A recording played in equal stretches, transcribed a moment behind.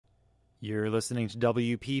You're listening to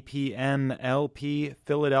WPPM LP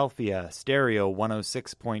Philadelphia, Stereo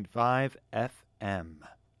 106.5 FM.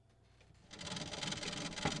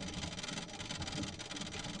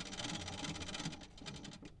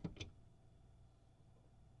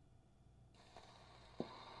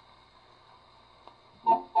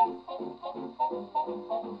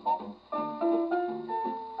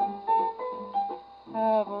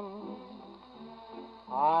 Heaven,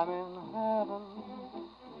 I'm in heaven,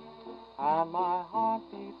 and my heart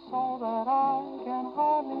beats so that I can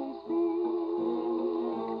hardly speak,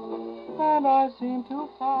 and I seem to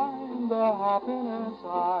find the happiness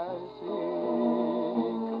I seek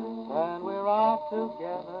when we're out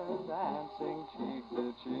together dancing cheek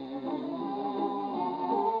to cheek.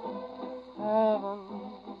 Heaven,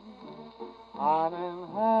 I'm in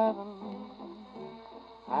heaven,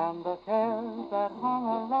 and the cares that hung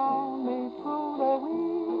around me through the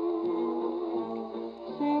week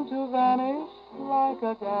seem to vanish like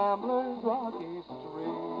a gambler's lucky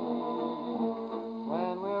streak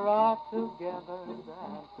when we're out together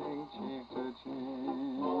dancing cheek to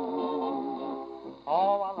cheek.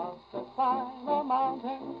 Oh, I love to climb a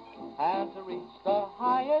mountain and to reach the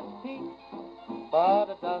highest peak, but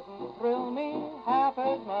it doesn't thrill me half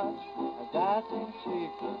as much as dancing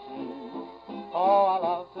cheek to cheek. Oh, I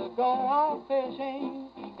love to go out fishing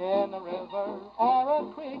in a river or a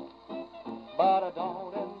creek, but I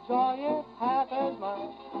don't enjoy it half as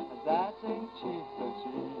much as dancing cheek to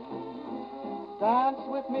cheek. Dance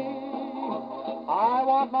with me, I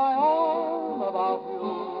want my arm about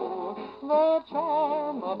you, the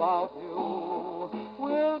charm about you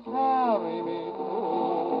will carry me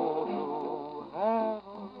to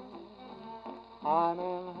heaven. I'm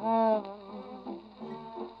in heaven,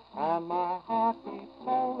 and my heart beats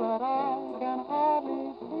so that I can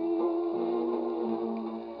hardly speak,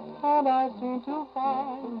 and I seem to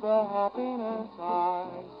find the happiness I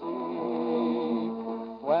seek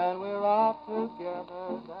when we're out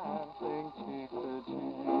together dancing cheek to cheek.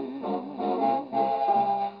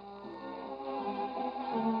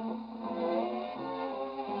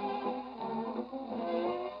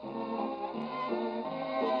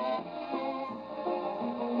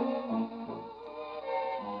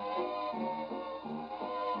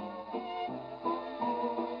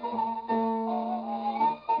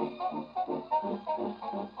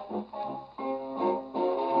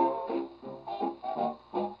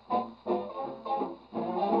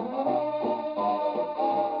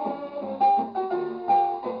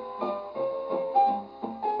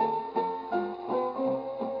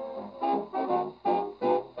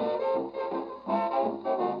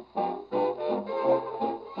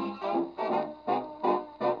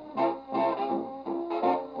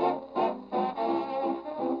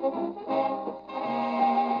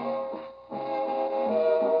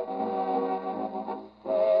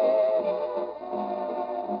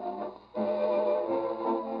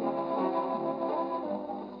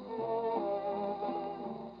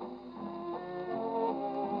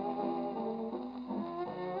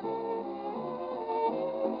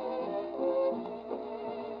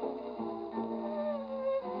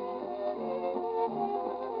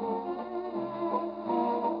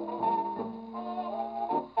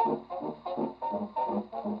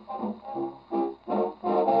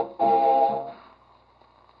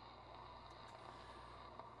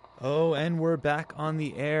 Oh, and we're back on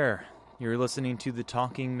the air. You're listening to the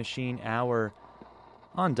Talking Machine Hour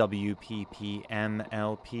on WPPM-LP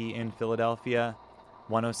in Philadelphia,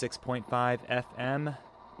 106.5 FM.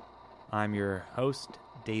 I'm your host,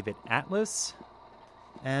 David Atlas.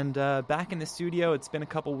 And back in the studio, it's been a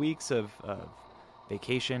couple weeks of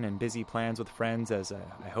vacation and busy plans with friends, as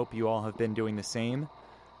I hope you all have been doing the same.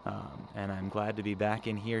 And I'm glad to be back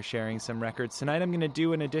in here sharing some records. Tonight I'm going to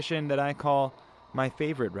do an edition that I call My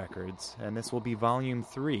Favorite Records, and this will be Volume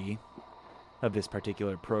 3 of this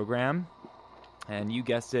particular program. And you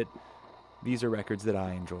guessed it, these are records that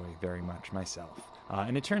I enjoy very much myself.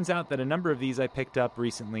 And it turns out that a number of these I picked up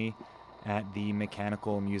recently at the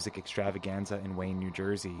Mechanical Music Extravaganza in Wayne, New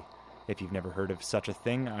Jersey. If you've never heard of such a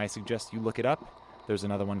thing, I suggest you look it up. There's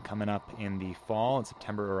another one coming up in the fall, in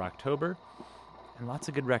September or October, and lots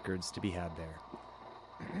of good records to be had there.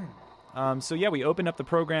 So yeah, we opened up the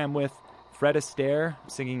program with Fred Astaire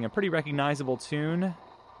singing a pretty recognizable tune,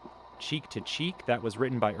 Cheek to Cheek. That was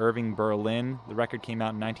written by Irving Berlin. The record came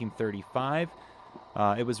out in 1935.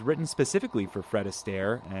 It was written specifically for Fred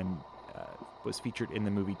Astaire and was featured in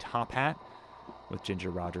the movie Top Hat with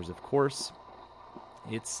Ginger Rogers, of course.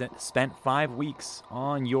 It spent 5 weeks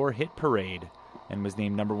on Your Hit Parade and was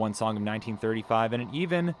named #1 song of 1935, and it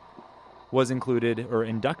even was included or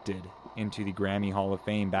inducted into the Grammy Hall of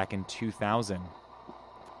Fame back in 2000.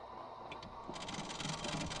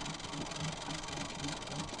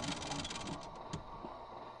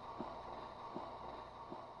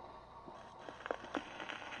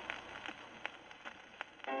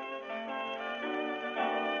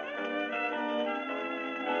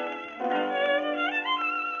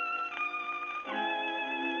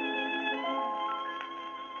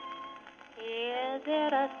 Is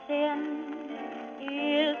it a sin?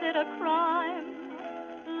 Is it a crime?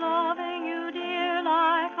 Loving you, dear,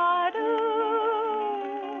 like I do.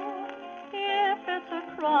 If it's a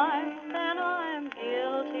crime, then I'm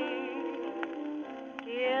guilty.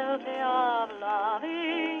 Guilty of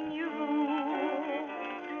loving you.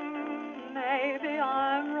 Maybe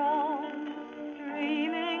I'm wrong,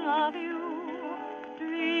 dreaming of you,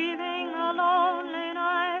 dreaming a lonely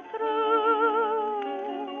night through.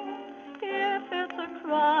 If it's a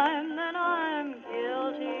crime, then I'm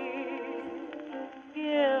guilty,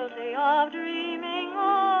 guilty of dreaming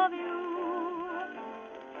of you.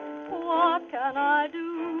 What can I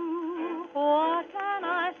do? What can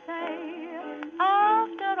I say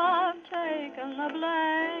after I've taken the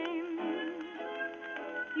blame?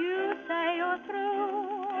 You say you're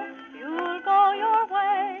through, you'll go your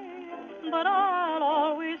way, but I'll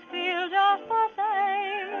always feel just the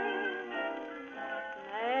same.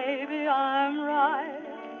 Maybe I'm right,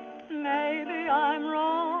 maybe I'm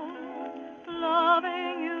wrong,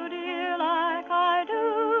 loving you, dear, like I do.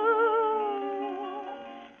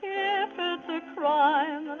 If it's a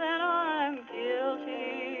crime, then I'm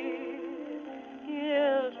guilty,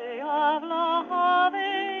 guilty of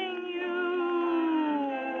loving you.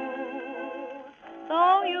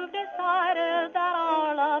 Though you've decided that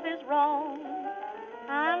our love is wrong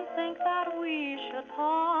and think that we should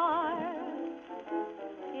part,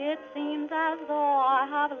 it seems as though I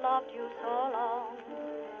have loved you so long,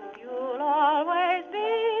 you'll always be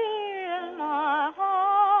in my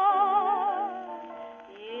heart.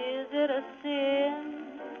 Is it a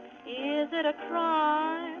sin? Is it a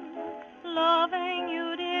crime? Loving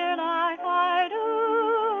you, dear, like I do.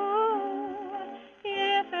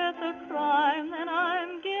 If it's a crime, then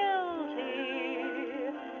I'm guilty,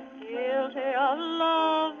 guilty of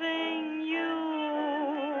loving you.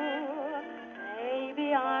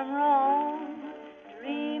 Maybe I'm wrong,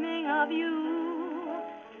 dreaming of you,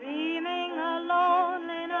 dreaming a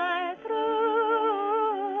lonely night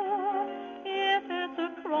through. If it's a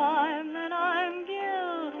crime, then I'm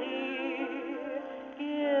guilty,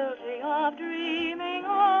 guilty of dreaming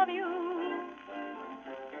of you.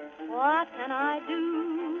 What can I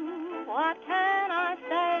do? What can I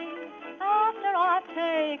say after I've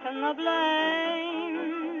taken the blame?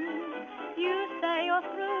 You say you're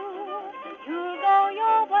through, you'll go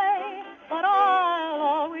your way, but I'll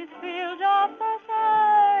always feel just the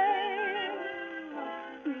same.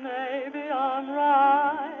 Maybe I'm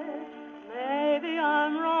right, maybe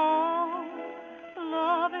I'm wrong,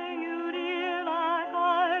 loving you, dear, like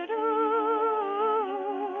I do.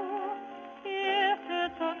 If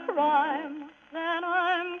it's a crime, then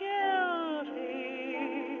I'm guilty,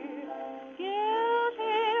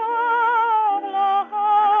 guilty of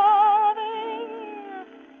loving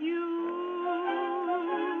you.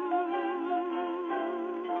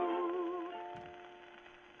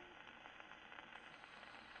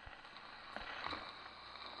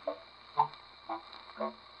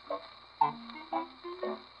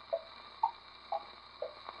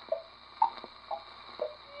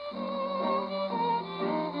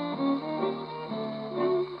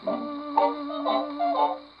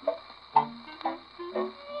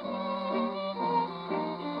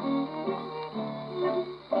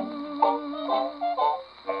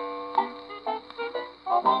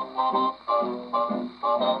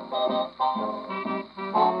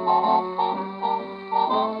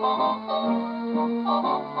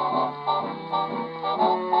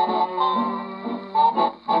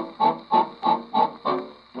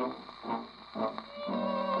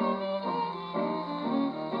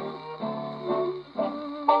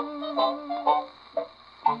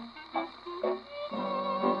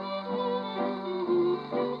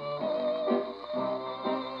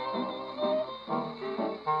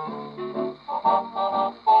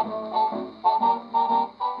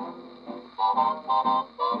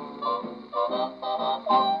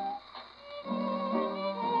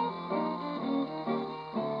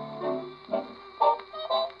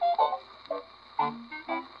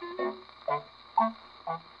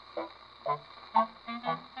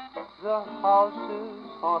 The house is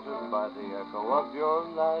haunted by the echo of your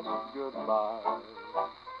last goodbye.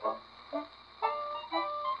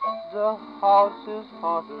 The house is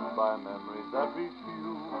haunted by memories that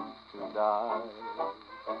refuse to die.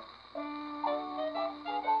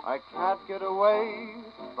 I can't get away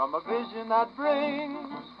from a vision that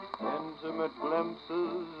brings intimate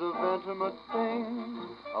glimpses of intimate things.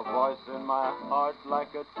 A voice in my heart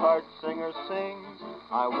like a tart singer sings.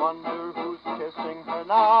 I wonder who's kissing her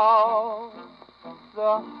now.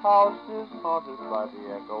 The house is haunted by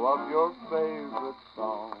the echo of your favorite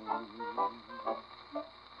song.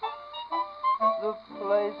 The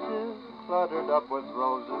place is cluttered up with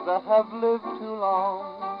roses that have lived too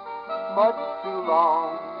long, much too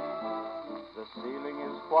long. The ceiling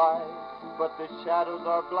is white, but the shadows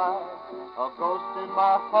are black. A ghost in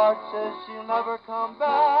my heart says she'll never come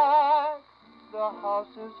back. The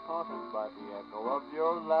house is haunted by the echo of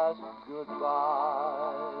your last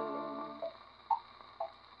goodbye.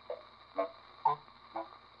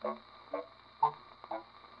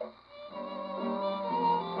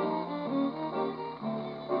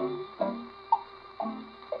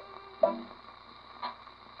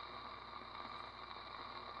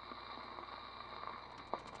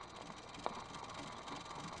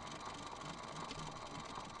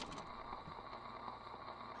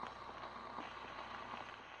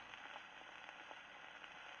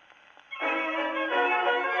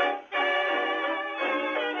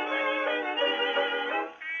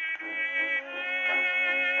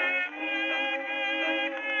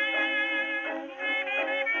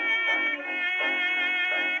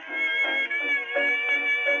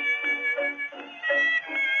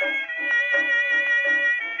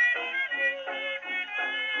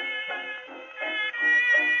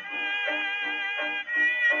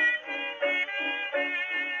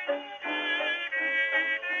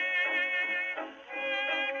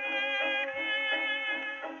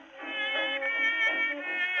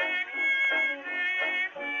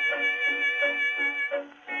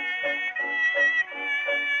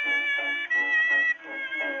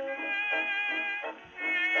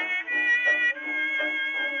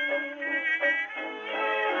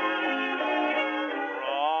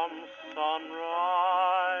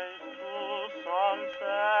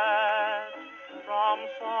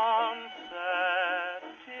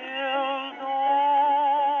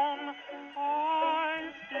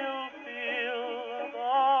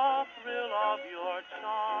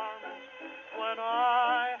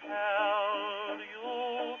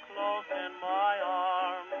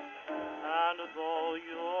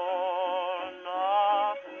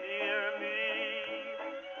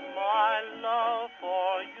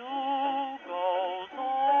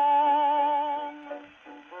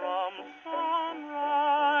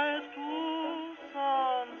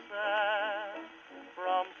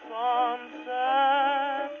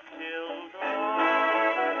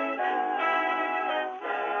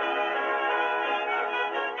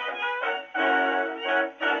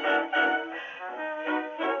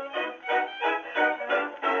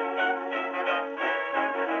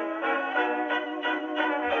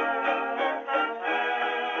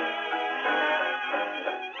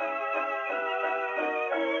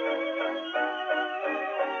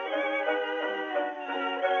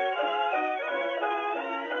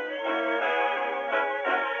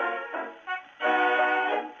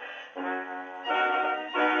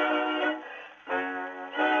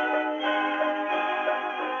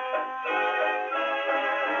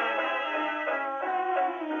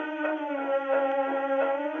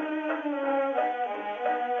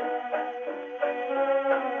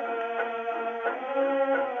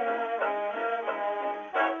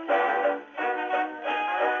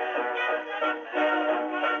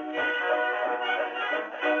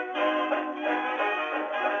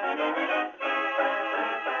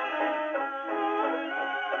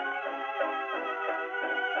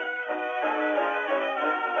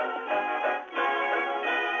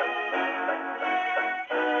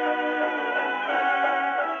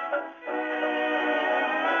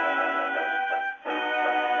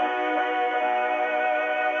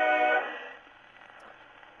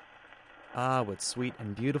 Ah, what sweet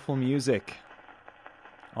and beautiful music.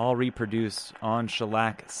 All reproduced on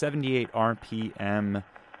shellac 78 RPM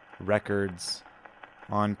records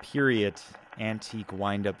on period antique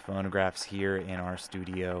wind-up phonographs here in our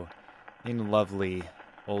studio in lovely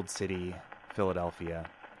Old City, Philadelphia.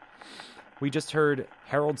 We just heard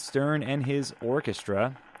Harold Stern and his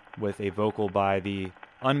orchestra with a vocal by the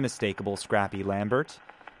unmistakable Scrappy Lambert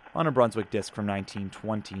on a Brunswick disc from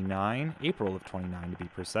 1929, April of 29 to be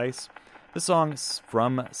precise. The song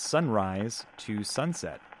From Sunrise to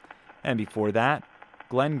Sunset. And before that,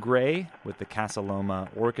 Glenn Gray with the Casa Loma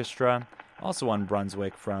Orchestra, also on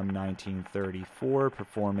Brunswick from 1934,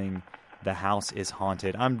 performing The House is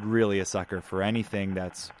Haunted. I'm really a sucker for anything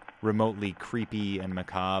that's remotely creepy and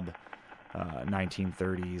macabre.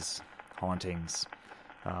 1930s hauntings.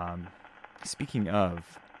 Speaking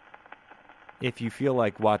of, if you feel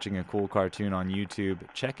like watching a cool cartoon on YouTube,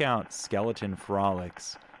 check out Skeleton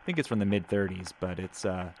Frolics. I think it's from the mid-30s, but it's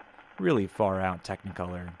a really far-out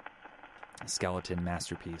Technicolor skeleton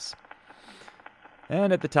masterpiece.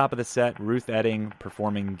 And at the top of the set, Ruth Etting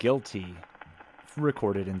performing Guilty,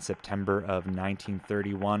 recorded in September of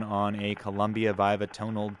 1931 on a Columbia Viva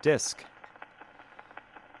tonal disc.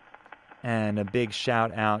 And a big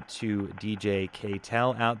shout out to DJ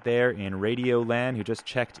K-Tel out there in Radioland who just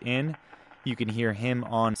checked in. You can hear him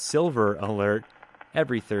on Silver Alert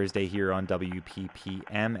every Thursday here on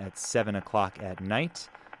WPPM at 7 o'clock at night.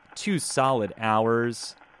 2 solid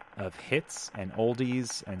hours of hits and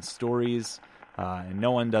oldies and stories, and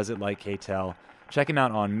no one does it like K-Tel. Check him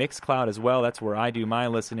out on Mixcloud as well. That's where I do my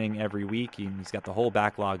listening every week. He's got the whole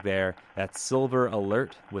backlog there. That's Silver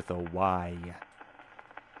Alert with a Y.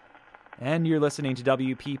 And you're listening to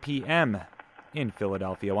WPPM in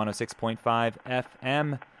Philadelphia, 106.5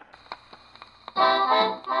 FM.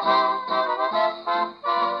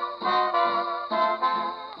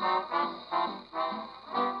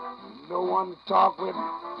 No one to talk with,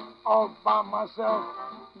 all by myself.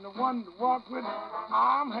 No one to walk with,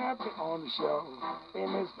 I'm happy on the shelf.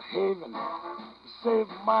 Ain't misbehaving, save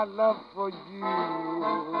my love for you.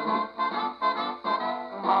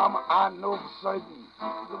 Mama, I know for certain,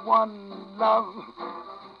 the one love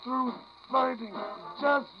through flirting,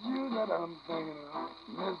 just you that I'm thinking of.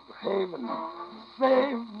 Misbehaving,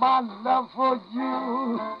 save my love for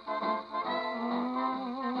you.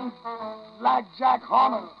 Like Jack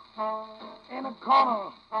Horner in a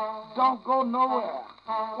corner, don't go nowhere.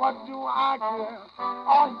 What do I care?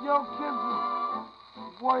 All your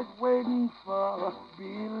kisses worth waiting for,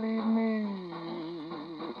 believe me.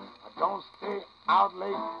 Don't stay out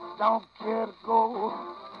late, don't care to go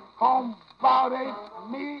home about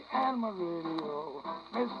 8, me and my radio.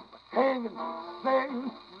 Misbehaving,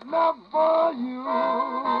 saving love for you.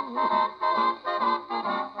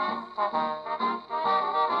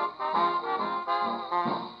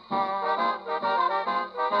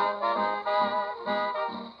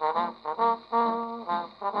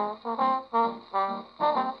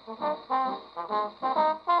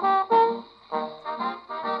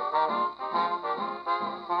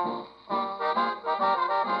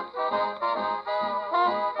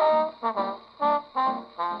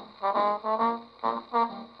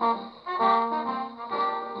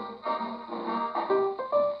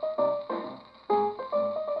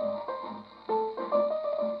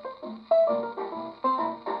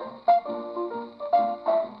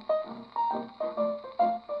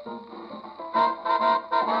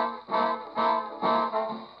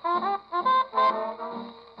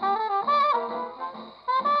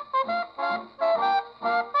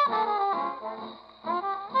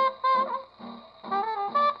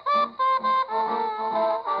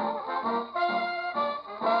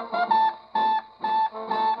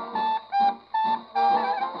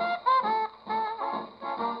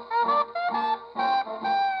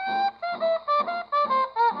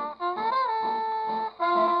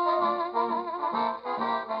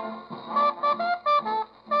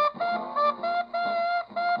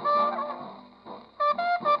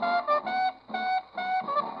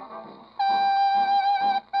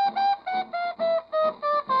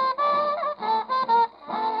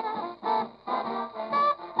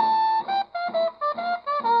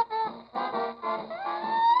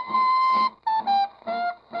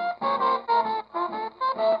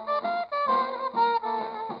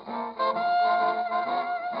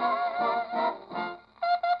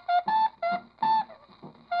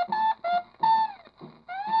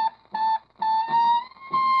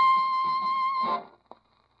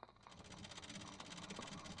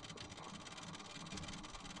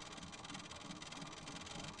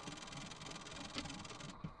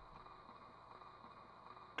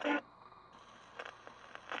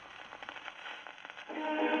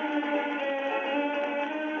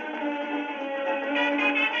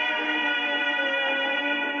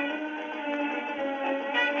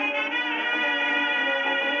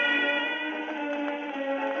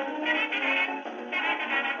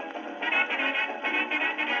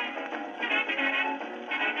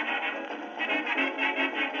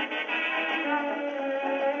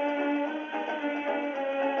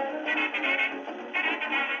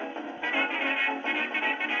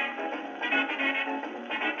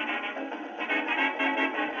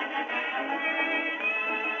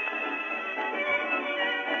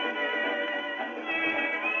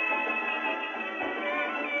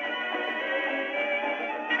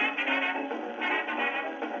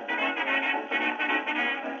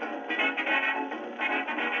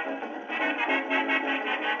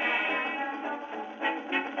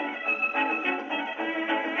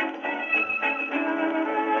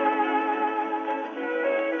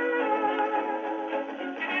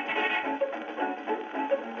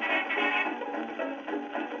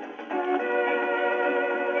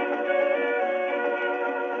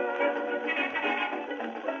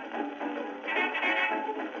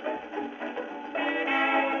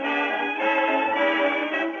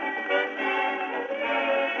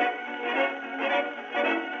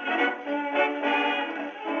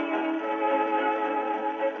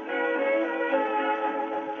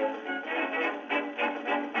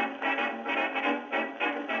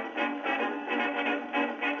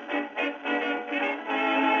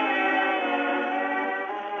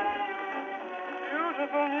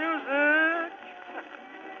 Beautiful music,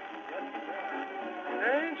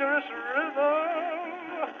 dangerous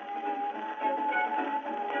rhythm.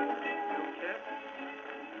 You kiss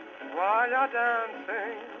while you're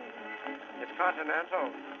dancing. It's continental,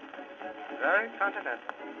 very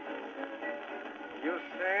continental. You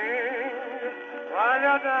sing while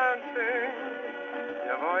you're dancing.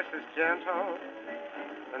 Your voice is gentle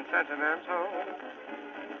and sentimental.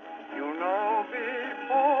 You know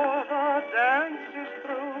before the dance is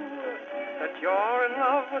through that you're in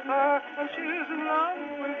love with her and she's in love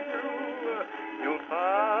with you. You'll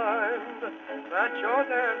find that you're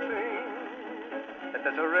dancing, that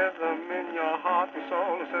there's a rhythm in your heart and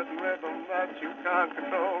soul, a certain rhythm that you can't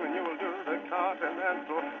control, and you will do the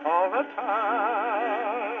continental all the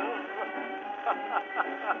time.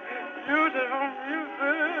 Beautiful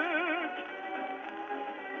music,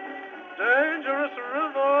 dangerous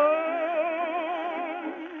rhythm.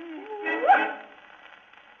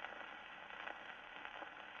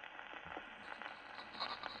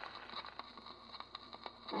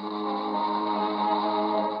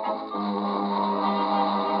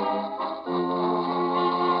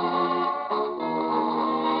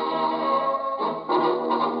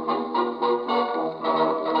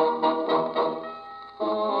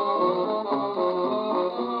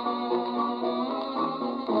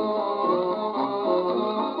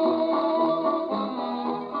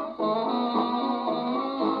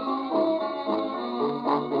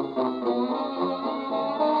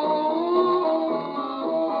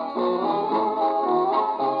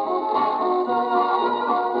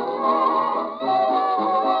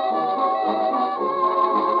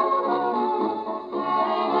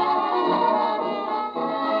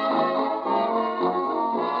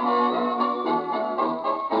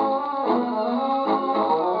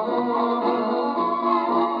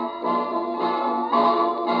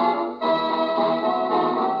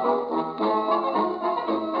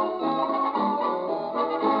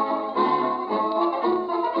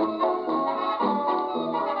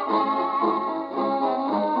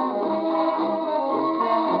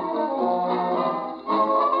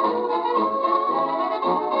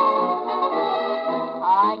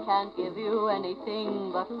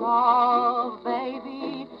 Anything but love,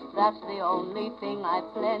 baby. That's the only thing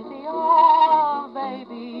I've plenty of,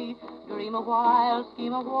 baby. Dream a while,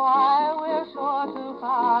 scheme a while, we're sure to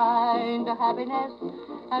find happiness.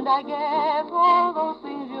 And I guess all those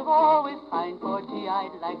things you've always pined for. Gee,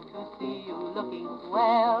 I'd like to see you looking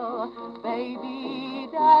swell, baby.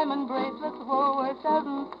 Diamond bracelets, Woolworth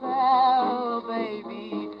doesn't sell,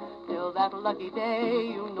 baby. Till that lucky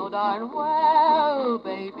day, you know darn well,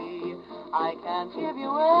 baby, I can't give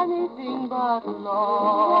you anything but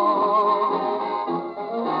love.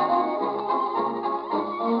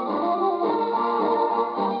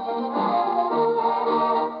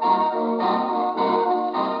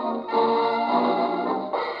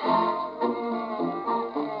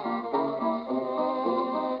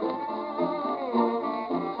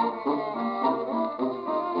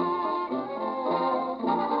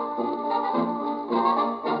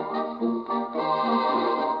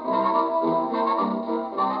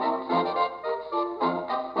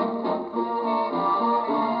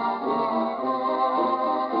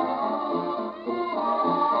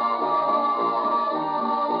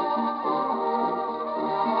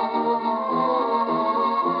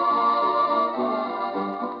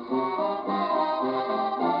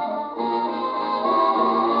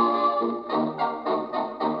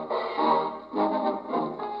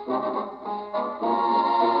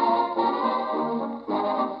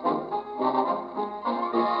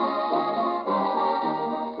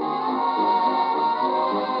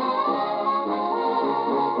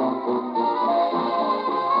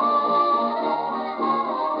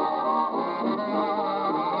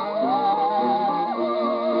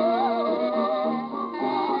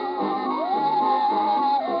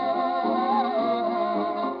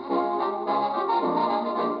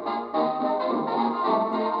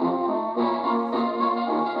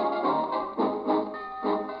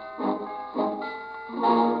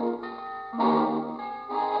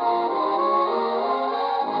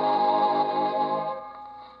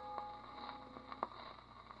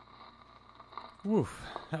 Oof,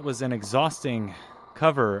 that was an exhausting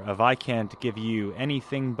cover of I Can't Give You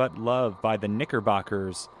Anything But Love by the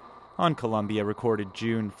Knickerbockers on Columbia, recorded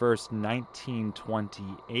June 1st,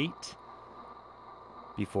 1928.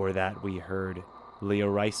 Before that, we heard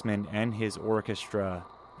Leo Reisman and his orchestra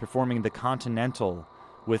performing the Continental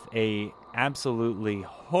with a absolutely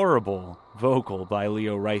horrible vocal by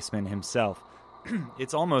Leo Reisman himself.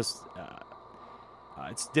 It's almost...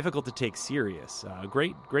 it's difficult to take serious.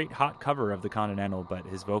 Great hot cover of the Continental, but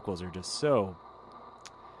his vocals are just so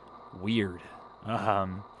weird.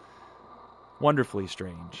 Wonderfully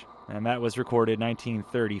strange. And that was recorded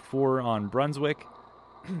 1934 on Brunswick.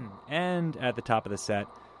 And at the top of the set,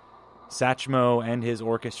 Satchmo and his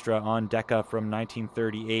orchestra on Decca from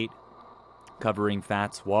 1938, covering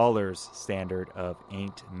Fats Waller's standard of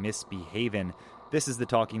Ain't Misbehavin'. This is the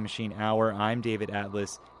Talking Machine Hour. I'm David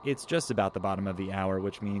Atlas. It's just about the bottom of the hour,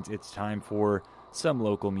 which means it's time for some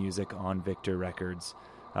local music on Victor Records.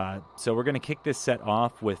 So we're going to kick this set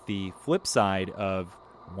off with the flip side of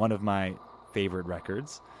one of my favorite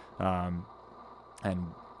records. And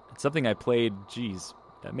it's something I played,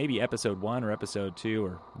 maybe episode 1 or episode 2,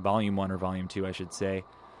 or volume 1 or volume 2, I should say.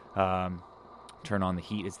 Turn on the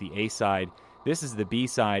Heat is the A-side. This is the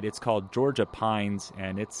B-side. It's called Georgia Pines,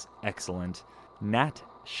 and it's excellent. Nat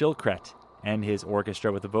Shilkret and his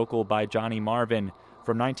orchestra with a vocal by Johnny Marvin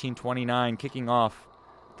from 1929, kicking off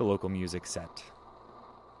the local music set.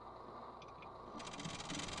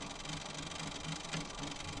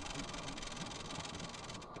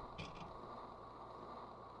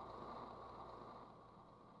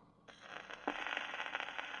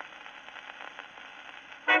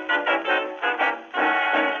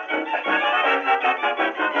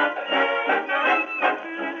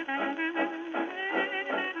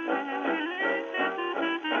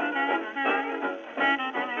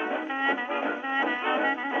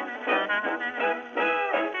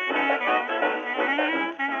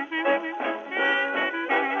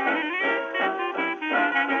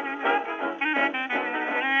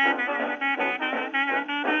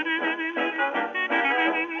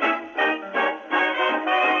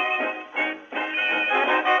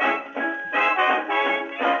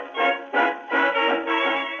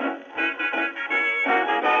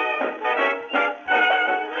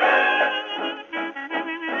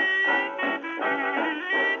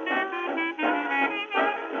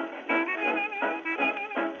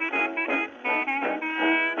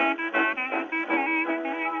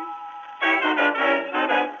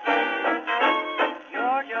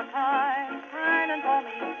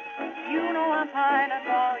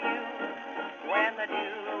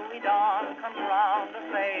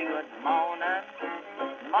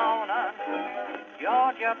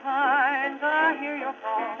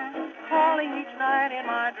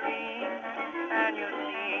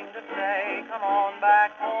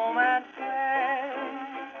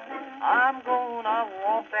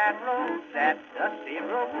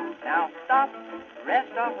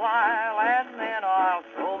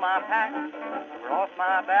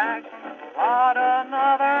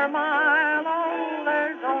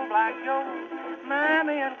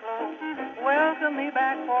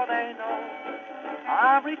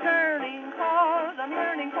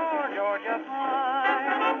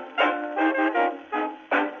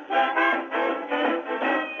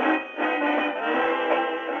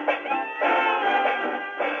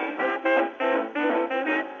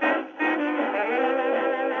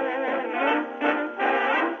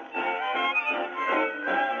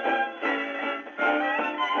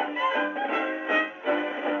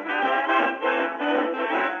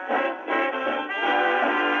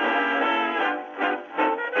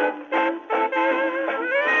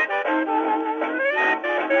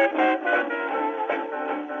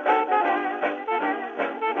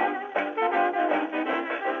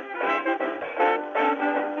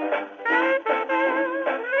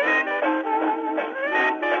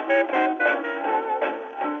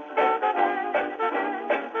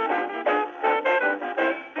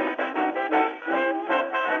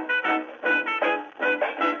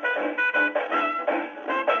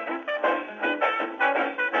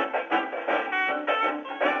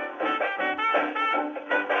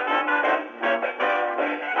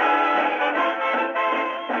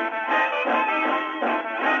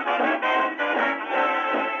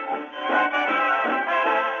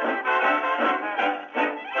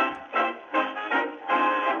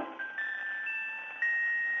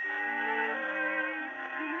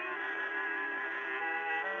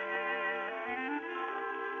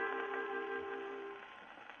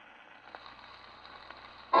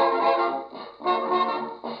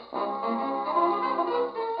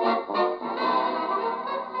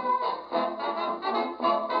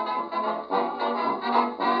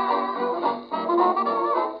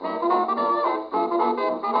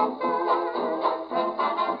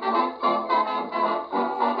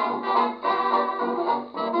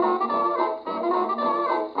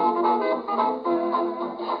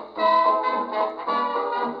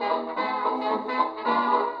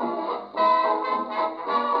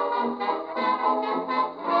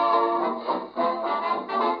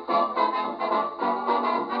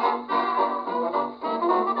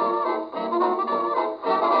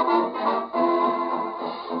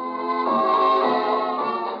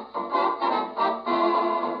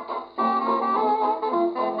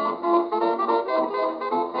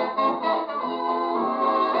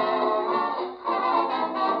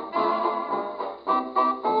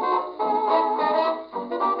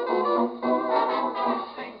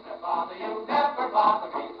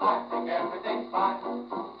 everything's fine.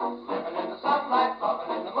 Living in the sunlight,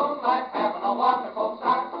 loving in the moonlight, having a wonderful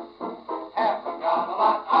time. Haven't got a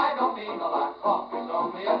lot, I don't need a lot, coffee's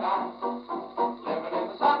only a dime. Living in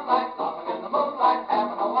the sunlight, loving in the moonlight,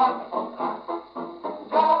 having a wonderful time.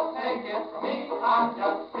 Just take it from me, I'm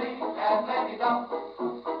just free and lady dumb.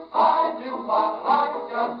 I do what I like,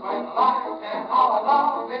 just when I like, and how I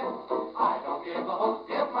love it. I don't give a hoot,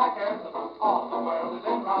 give my cares a look, all the world is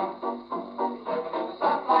in rhyme. Living in the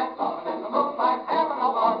sunlight, loving in the moonlight, having a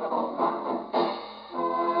wonderful time.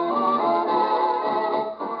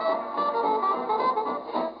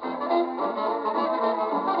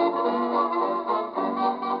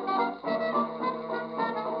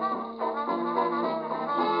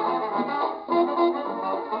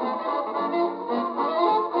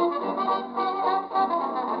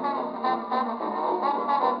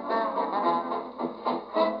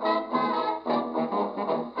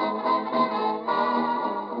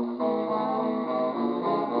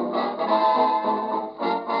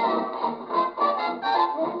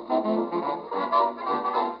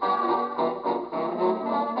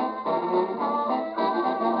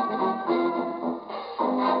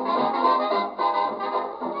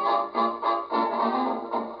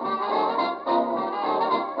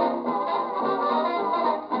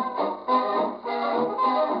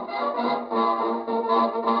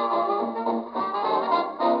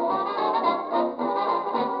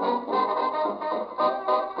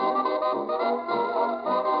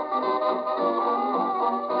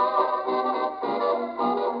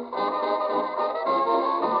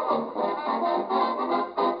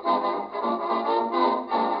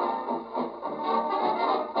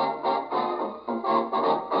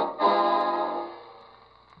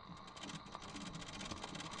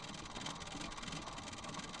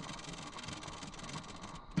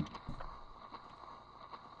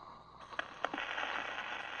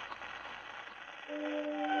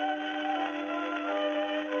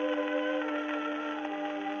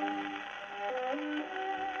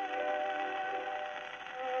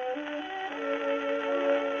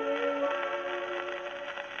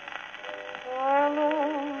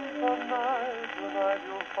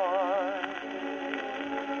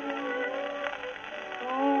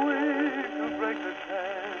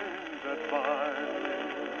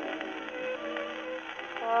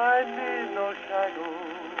 I need no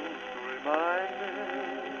shackles to remind me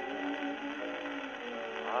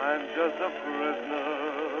I'm just a prisoner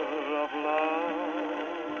of love.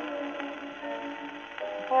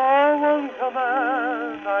 For one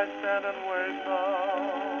command I stand and wait now,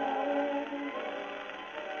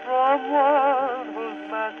 from one who's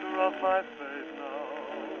master of my fate now.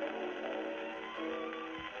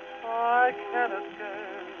 I can't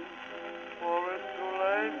escape, for it's too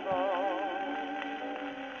late now.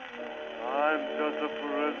 I'm just a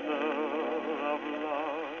prisoner of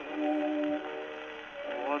love.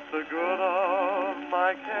 What's the good of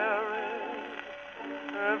my caring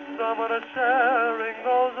if someone is sharing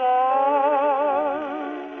those arms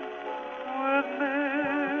with me?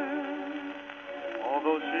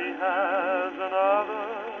 Although she has another,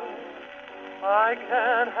 I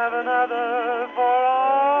can't have another, for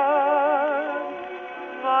I'm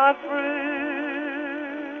not free.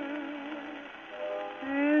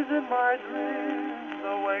 She's in my dreams,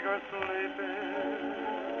 awake or sleeping.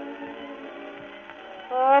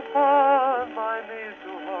 Upon my knees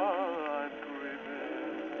to her I'm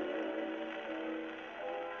creeping.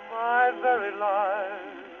 My very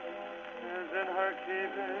life is in her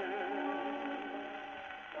keeping.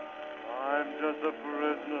 I'm just a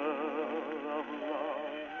prisoner of love.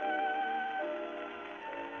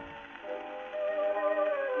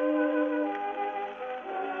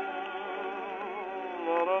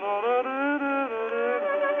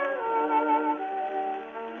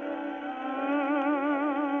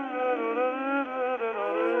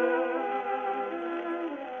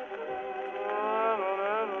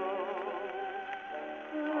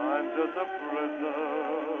 I'm just a prisoner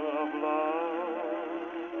of love.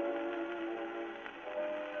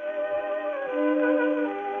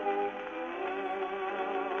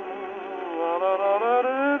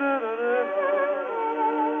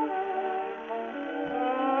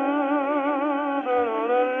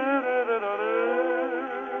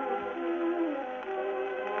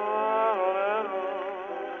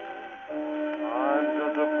 I'm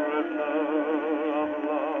just a prisoner of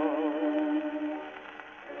love.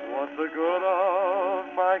 What's the good of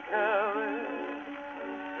my caring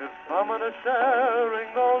if someone is sharing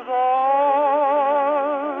those arms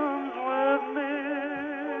with me?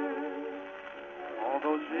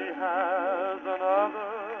 Although she has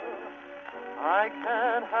another, I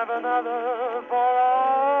can't have another, for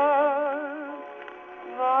I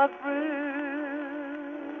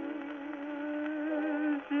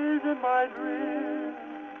I dream,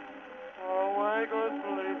 awake or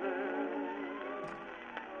sleeping,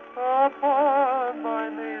 upon my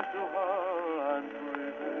knees to her I'm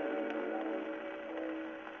creeping.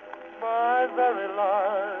 My very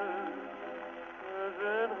life is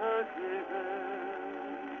in her keeping.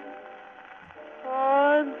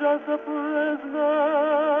 I'm just a prisoner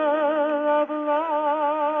of love.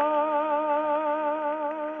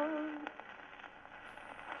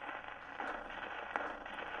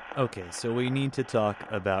 Okay, so we need to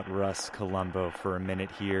talk about Russ Columbo for a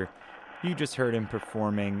minute here. You just heard him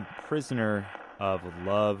performing Prisoner of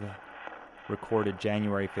Love, recorded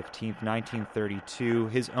January 15th, 1932.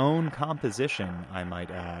 His own composition, I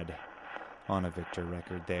might add, on a Victor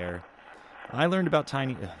record there. I learned about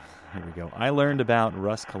I learned about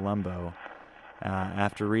Russ Columbo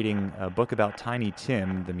after reading a book about Tiny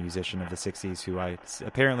Tim, the musician of the 60s, who I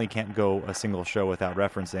apparently can't go a single show without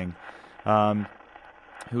referencing,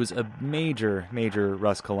 who was a major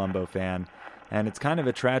Russ Columbo fan. And it's kind of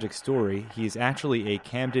a tragic story. He's actually a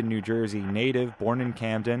Camden, New Jersey native, born in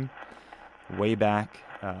Camden, way back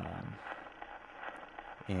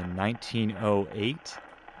in 1908.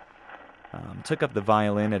 Took up the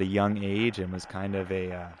violin at a young age and was kind of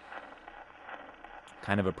a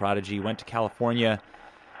prodigy. Went to California,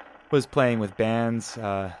 was playing with bands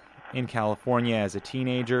in California as a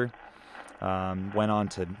teenager. Went on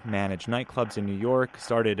to manage nightclubs in New York.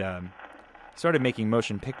 Started making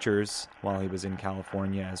motion pictures while he was in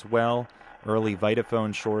California as well. Early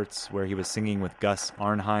Vitaphone shorts where he was singing with Gus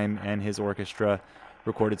Arnheim and his orchestra.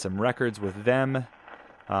 Recorded some records with them.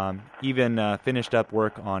 Even finished up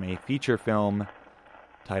work on a feature film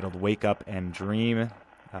titled Wake Up and Dream.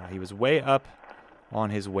 He was way up on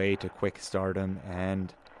his way to quick stardom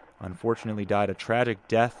and unfortunately died a tragic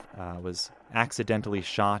death. Was accidentally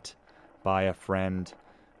shot by a friend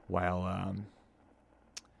while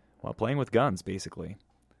playing with guns, basically.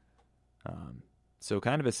 So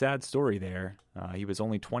kind of a sad story there. He was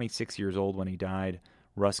only 26 years old when he died.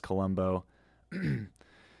 Russ Columbo,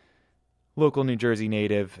 local New Jersey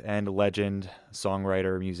native and legend,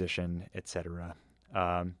 songwriter, musician, etc.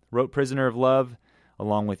 Wrote Prisoner of Love,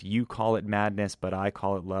 along with You Call It Madness, But I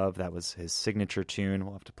Call It Love. That was his signature tune.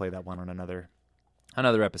 We'll have to play that one on another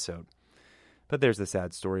episode. But there's the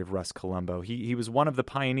sad story of Russ Columbo. He was one of the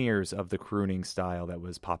pioneers of the crooning style that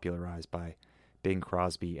was popularized by Bing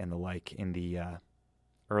Crosby and the like in the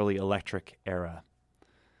early electric era.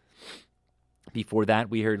 Before that,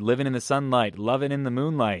 we heard Livin' in the Sunlight, Lovin' in the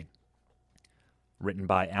Moonlight, written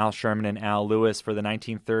by Al Sherman and Al Lewis for the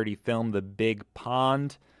 1930 film The Big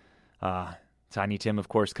Pond. Tiny Tim, of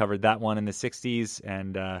course, covered that one in the 60s,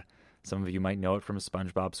 and some of you might know it from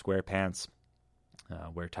SpongeBob SquarePants,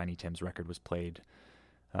 where Tiny Tim's record was played.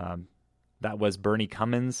 That was Bernie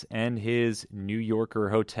Cummins and his New Yorker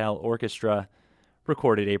Hotel Orchestra,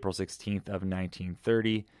 recorded April 16th of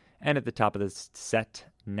 1930. And at the top of the set,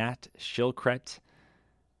 Nat Shilkret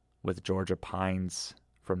with Georgia Pines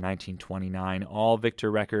from 1929. All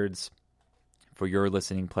Victor records for your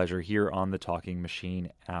listening pleasure here on the Talking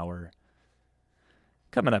Machine Hour.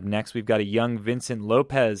 Coming up next, we've got a young Vincent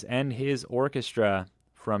Lopez and his orchestra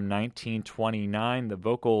from 1929, the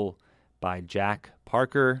vocal by Jack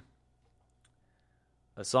Parker.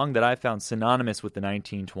 A song that I found synonymous with the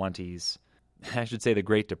 1920s. I should say the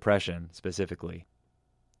Great Depression, specifically.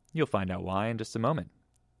 You'll find out why in just a moment.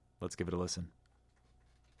 Let's give it a listen.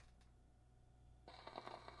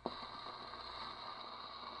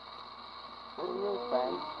 Hello,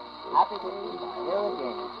 friends. Happy to be here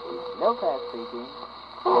again. Lopez speaking.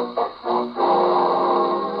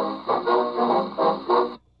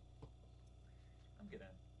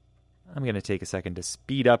 I'm going to take a second to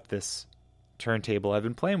speed up this turntable. I've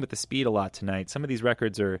been playing with the speed a lot tonight. Some of these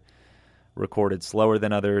records are recorded slower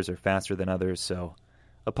than others or faster than others, so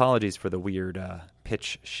apologies for the weird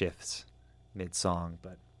pitch shifts mid-song,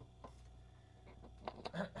 but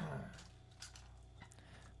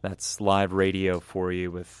that's live radio for you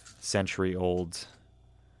with century-old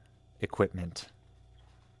equipment.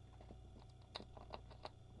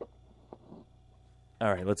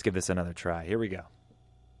 All right, let's give this another try. Here we go.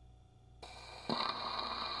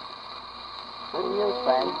 Good news,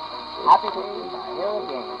 friends. Happy to be here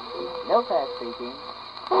again. Lopez speaking.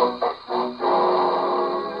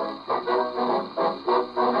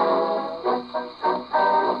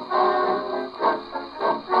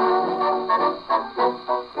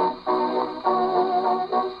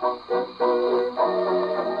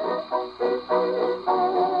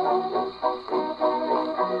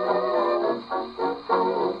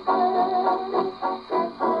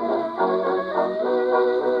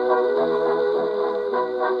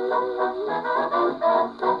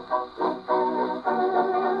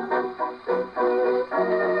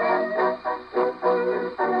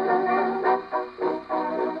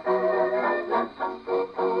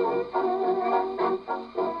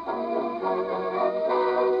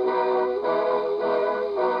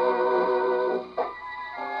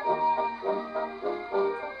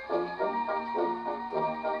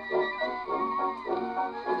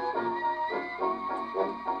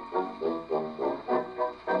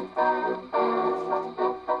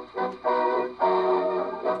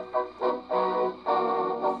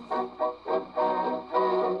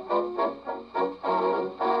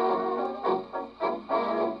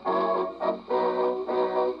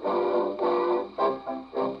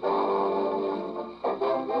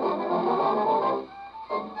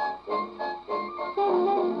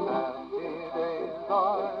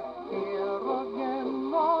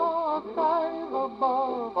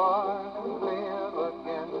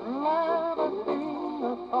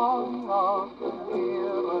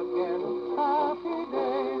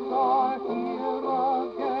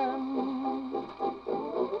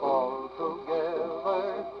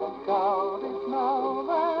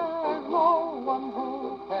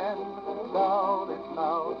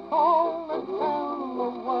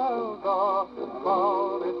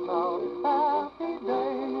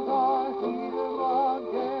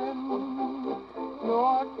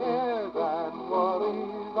 your cares and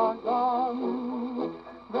worries are gone.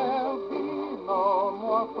 There'll be no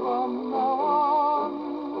more from now on.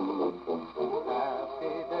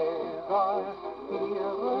 Happy days are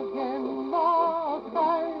here again. The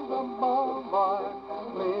skies above are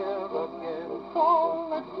clear again. So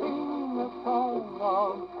let's sing the song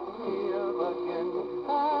of here again.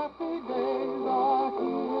 Happy days are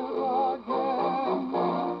here again.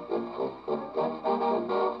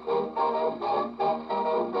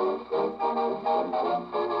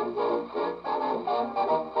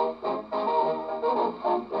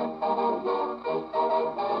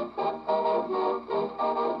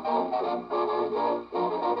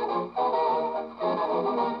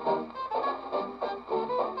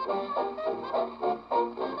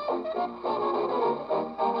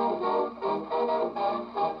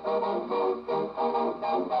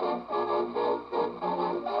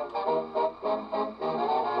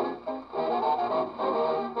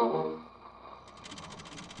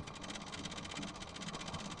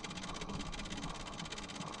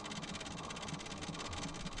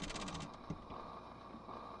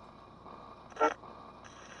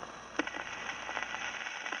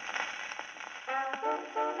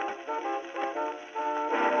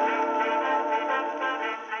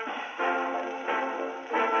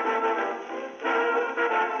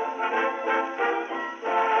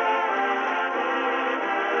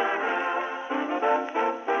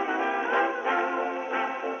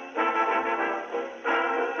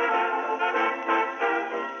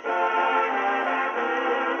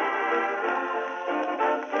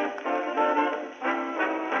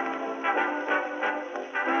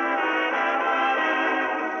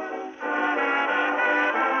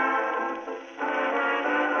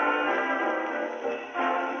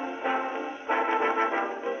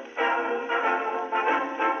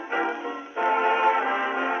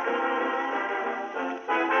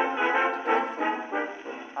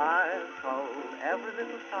 every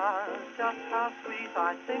little star, just how sweet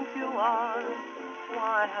I think you are.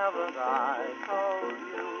 Why haven't I told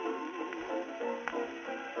you?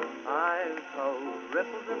 I've told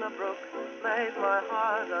ripples in a brook, made my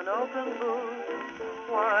heart an open book.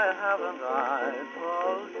 Why haven't I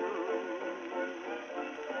told you?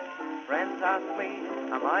 Friends ask me,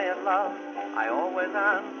 am I in love? I always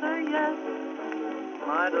answer yes.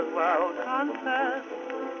 Might as well confess,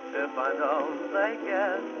 if I don't, they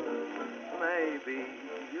guess. Maybe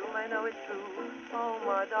you may know it too. Oh,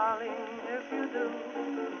 my darling, if you do,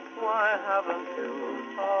 why haven't you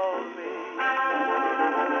told me?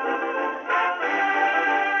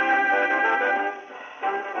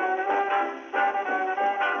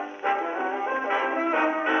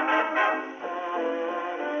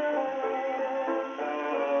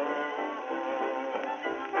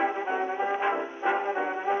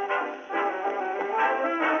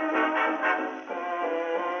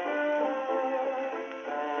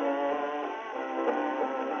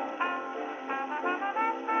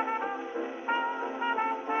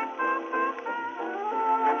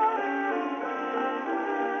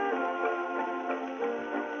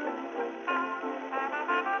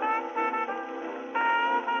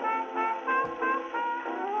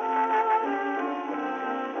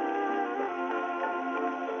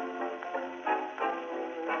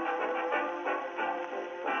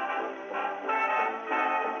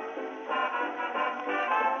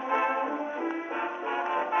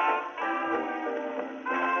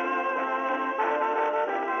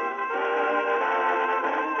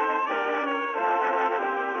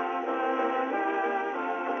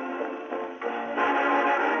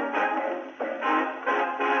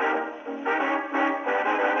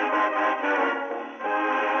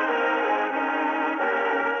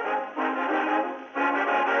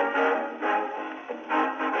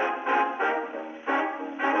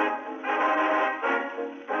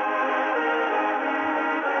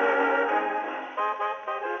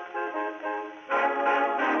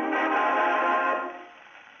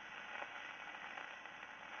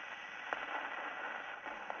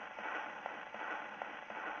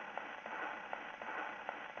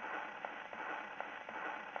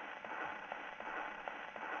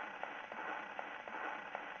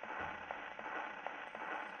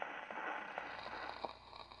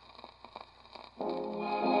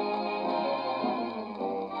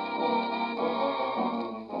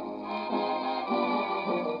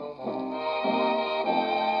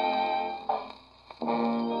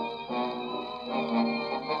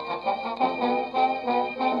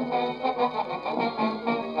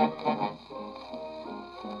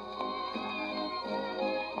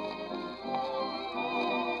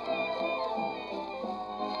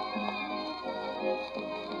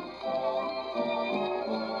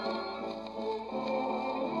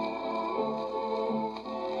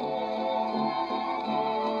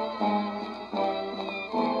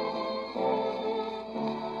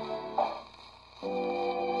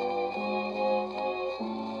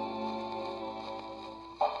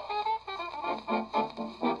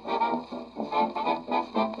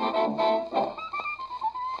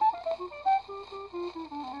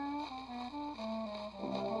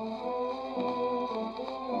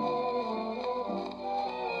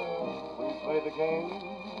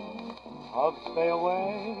 case of stay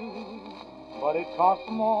away, but it costs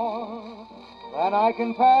more than I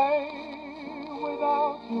can pay.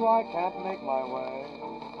 Without you I can't make my way.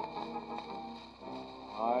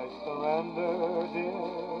 I surrender, dear.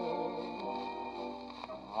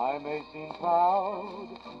 I may seem proud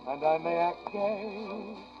and I may act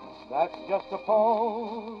gay. That's just a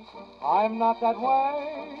pose. I'm not that way.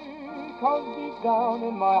 'Cause deep down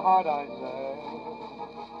in my heart I say,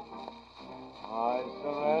 I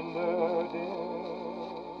surrender, dear.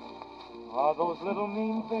 Those little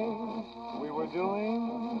mean things we were doing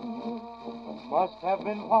must have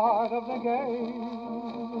been part of the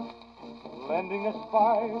game, lending a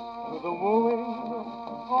spice to the wooing.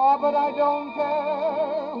 Oh, but I don't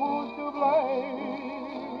care who's to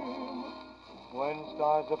blame. When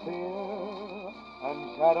stars appear and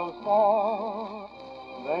shadows fall,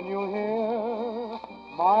 then you'll hear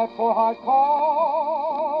my poor heart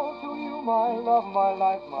call to you, my love, my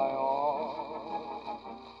life, my all.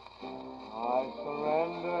 I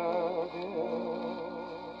surrender, dear.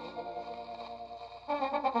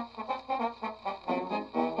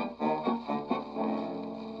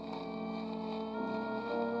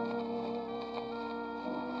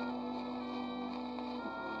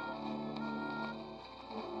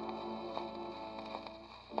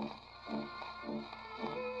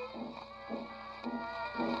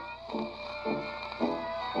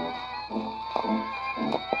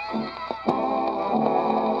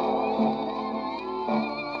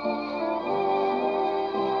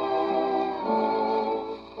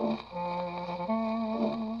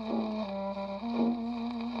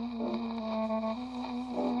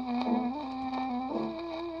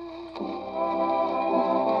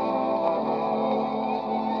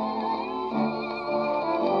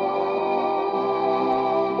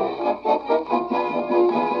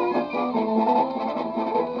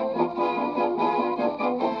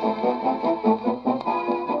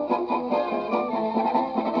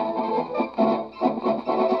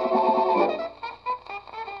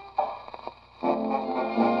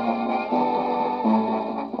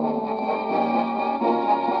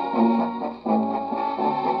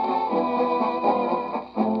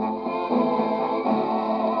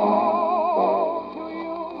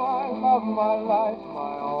 My life,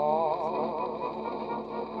 my all.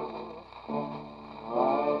 I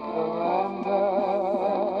surrender,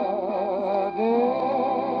 dear.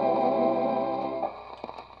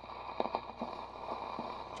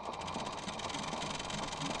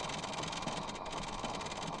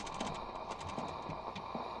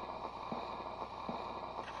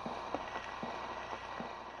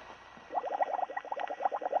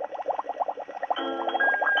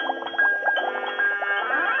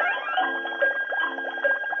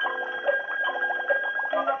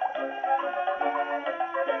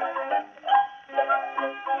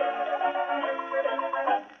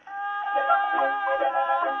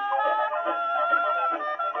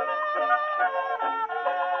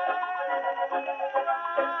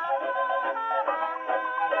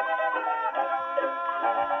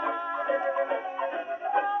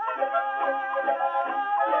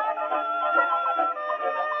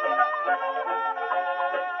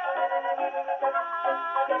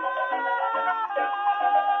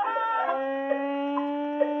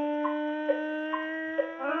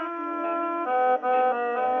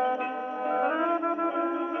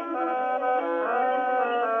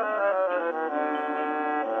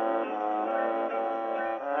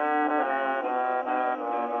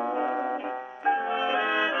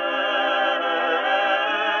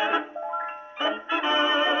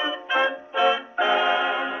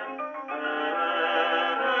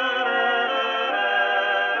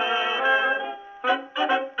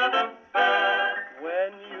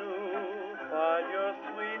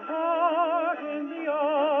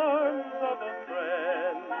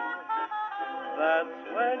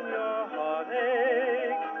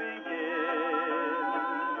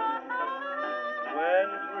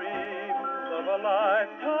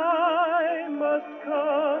 Lifetime must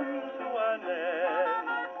come to an end.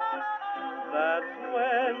 That's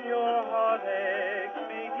when your heartache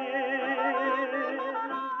begins.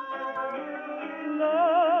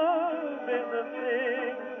 Love is a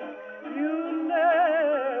thing you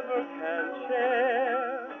never can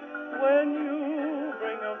share. When you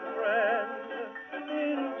bring a friend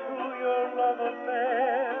into your love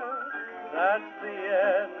affair, that's the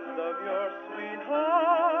end of your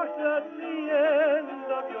sweetheart. That's the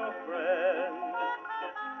end of your friend.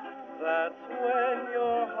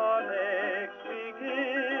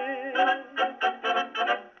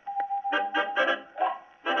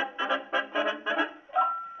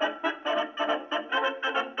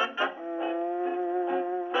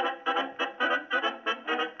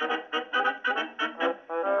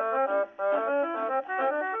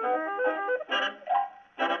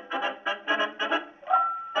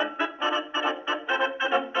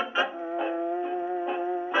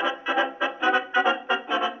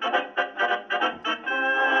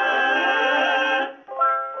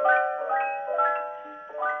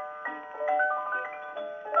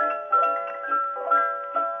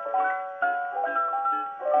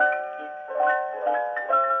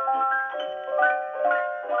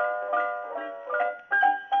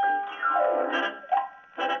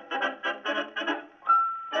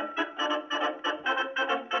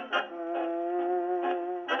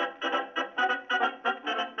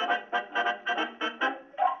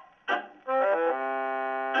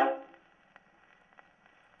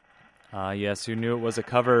 Yes, who knew it was a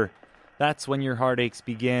cover? That's When Your Heartaches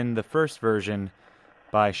Begin, the first version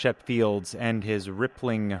by Shep Fields and his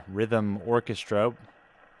Rippling Rhythm Orchestra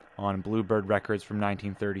on Bluebird Records from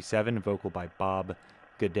 1937, vocal by Bob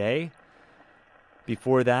Gaudet.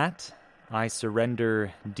 Before that, I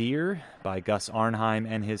Surrender Dear by Gus Arnheim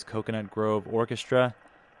and his Coconut Grove Orchestra,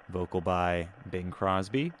 vocal by Bing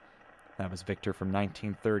Crosby. That was Victor from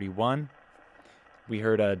 1931. We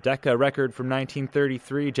heard a Decca record from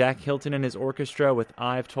 1933, Jack Hilton and his orchestra with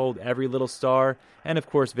I've Told Every Little Star, and of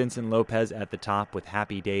course Vincent Lopez at the top with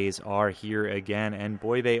Happy Days Are Here Again, and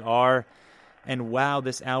boy they are. And wow,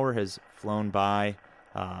 this hour has flown by.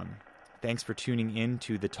 Thanks for tuning in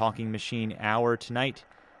to the Talking Machine Hour tonight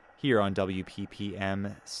here on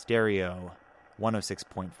WPPM Stereo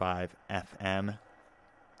 106.5 FM.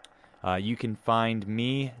 You can find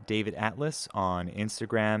me, David Atlas, on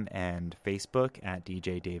Instagram and Facebook at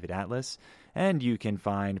DJ David Atlas, and you can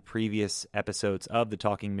find previous episodes of the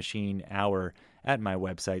Talking Machine Hour at my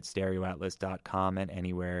website, stereoatlas.com, and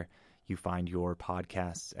anywhere you find your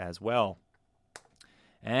podcasts as well.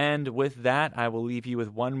 And with that, I will leave you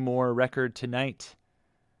with one more record tonight.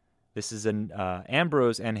 This is an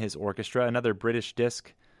Ambrose and his orchestra, another British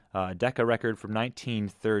disc, Decca record from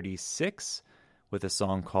 1936, with a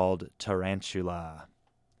song called Tarantula.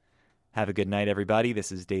 Have a good night, everybody.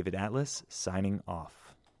 This is David Atlas, signing off.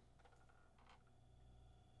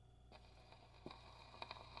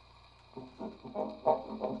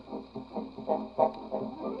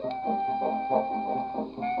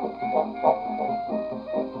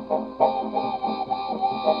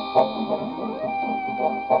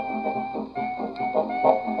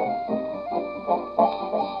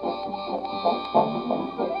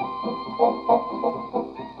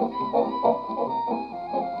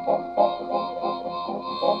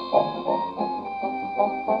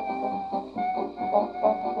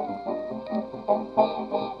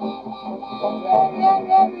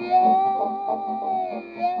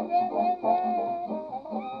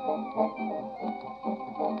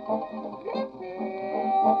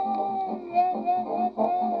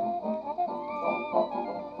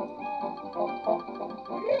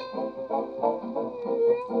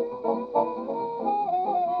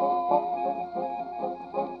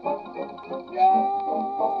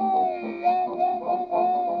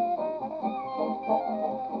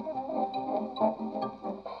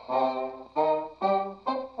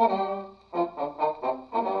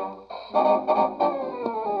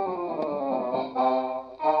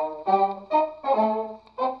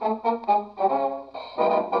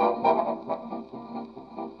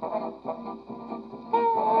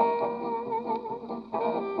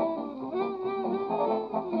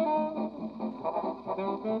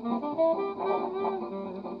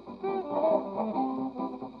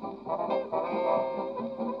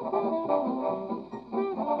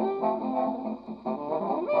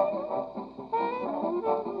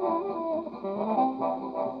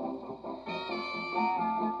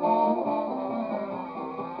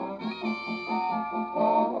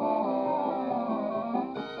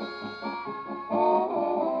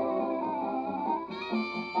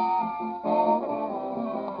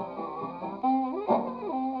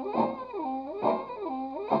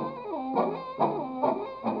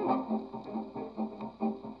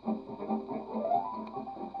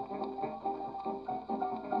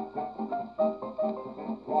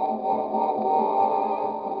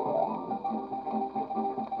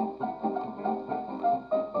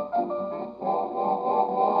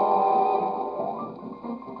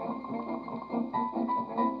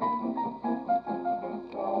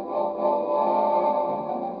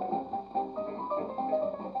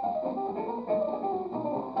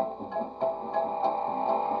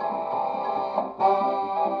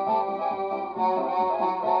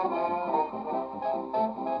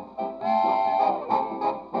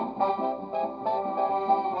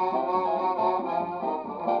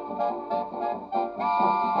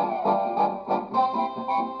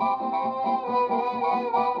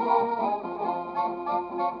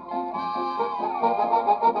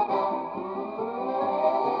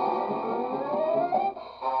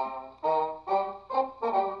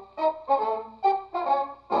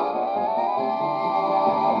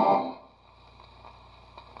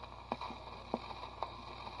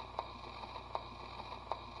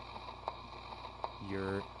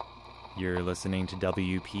 You're listening to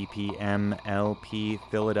WPPM LP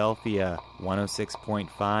Philadelphia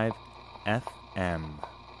 106.5 FM.